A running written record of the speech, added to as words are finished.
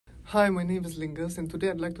Hi, my name is Lingus, and today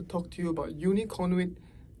I'd like to talk to you about unicornuate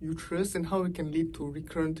uterus and how it can lead to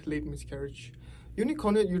recurrent late miscarriage.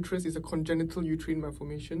 Unicornuate uterus is a congenital uterine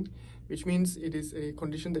malformation, which means it is a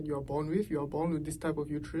condition that you are born with. You are born with this type of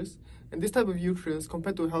uterus. And this type of uterus,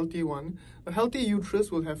 compared to a healthy one, a healthy uterus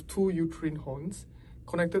will have two uterine horns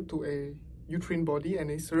connected to a uterine body and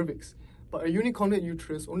a cervix. But a unicornuate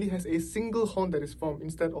uterus only has a single horn that is formed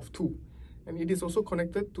instead of two. And it is also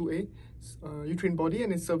connected to a uterine body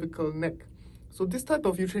and a cervical neck. So this type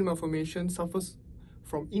of uterine malformation suffers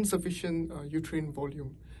from insufficient uterine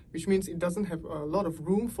volume, which means it doesn't have a lot of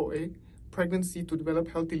room for a pregnancy to develop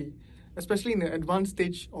healthily. Especially in an advanced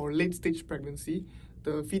stage or late stage pregnancy,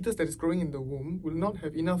 the fetus that is growing in the womb will not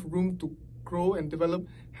have enough room to grow and develop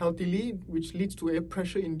healthily, which leads to a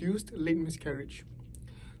pressure-induced late miscarriage.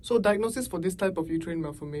 So diagnosis for this type of uterine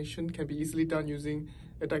malformation can be easily done using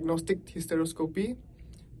a diagnostic hysteroscopy,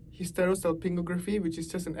 hysterosalpingography, which is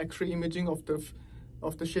just an X-ray imaging of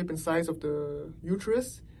the shape and size of the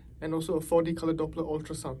uterus, and also a 4D color Doppler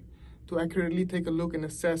ultrasound to accurately take a look and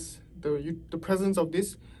assess the presence of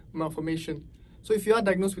this malformation. So if you are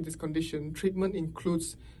diagnosed with this condition, treatment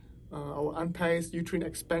includes our Antai's uterine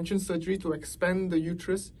expansion surgery to expand the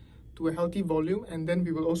uterus to a healthy volume, and then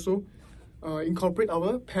we will also incorporate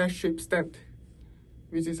our pear-shaped stent,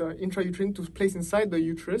 which is intrauterine, to place inside the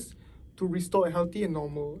uterus to restore a healthy and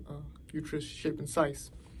normal uterus shape and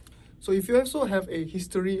size. So if you also have a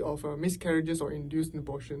history of miscarriages or induced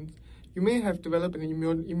abortions, you may have developed an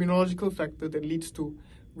immunological factor that leads to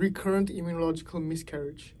recurrent immunological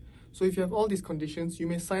miscarriage. So if you have all these conditions, you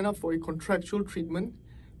may sign up for a contractual treatment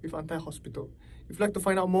with Antai Hospital. If you'd like to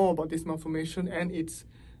find out more about this malformation and its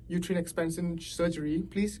uterine expansion surgery,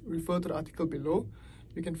 please refer to the article below.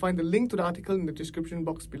 You can find the link to the article in the description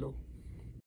box below.